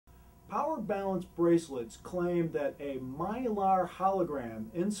Power balance bracelets claim that a mylar hologram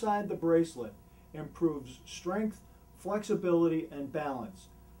inside the bracelet improves strength, flexibility, and balance.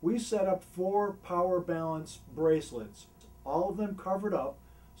 We set up 4 power balance bracelets, all of them covered up,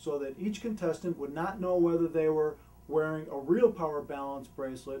 so that each contestant would not know whether they were wearing a real power balance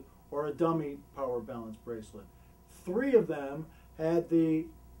bracelet or a dummy power balance bracelet. 3 of them had the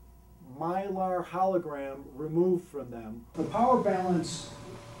mylar hologram removed from them. The power balance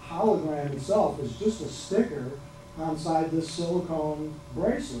hologram itself is just a sticker inside this silicone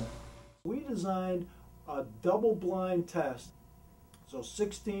bracelet. We designed a double-blind test. So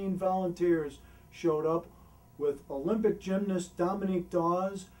 16 volunteers showed up with Olympic gymnast Dominique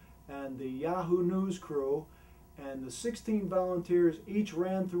Dawes and the Yahoo News crew, and the 16 volunteers each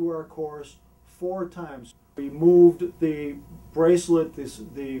ran through our course 4 times. We moved the bracelet,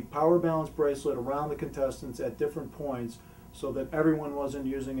 the power balance bracelet, around the contestants at different points so that everyone wasn't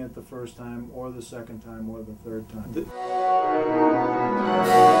using it the first time or the second time or the third time.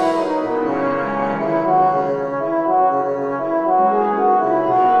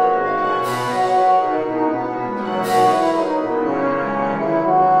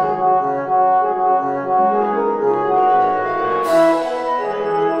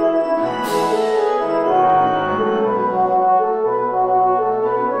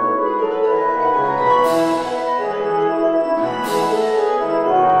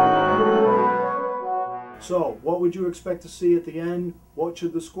 So, what would you expect to see at the end? What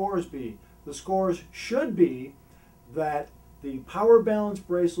should the scores be? The scores should be that the power balance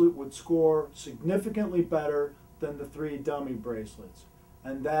bracelet would score significantly better than the 3 dummy bracelets.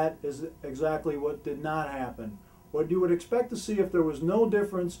 And that is exactly what did not happen. What you would expect to see if there was no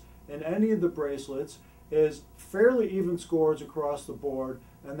difference in any of the bracelets is fairly even scores across the board,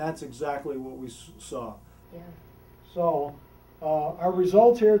 and that's exactly what we saw. Yeah. So, our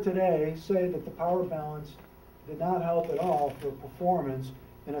results here today say that the power balance did not help at all for performance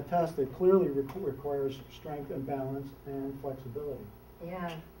in a test that clearly requires strength and balance and flexibility.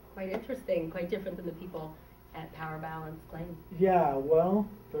 Yeah, quite interesting, quite different than the people at Power Balance claim. Yeah, well,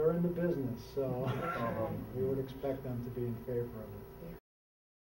 they're in the business, so we would expect them to be in favor of it.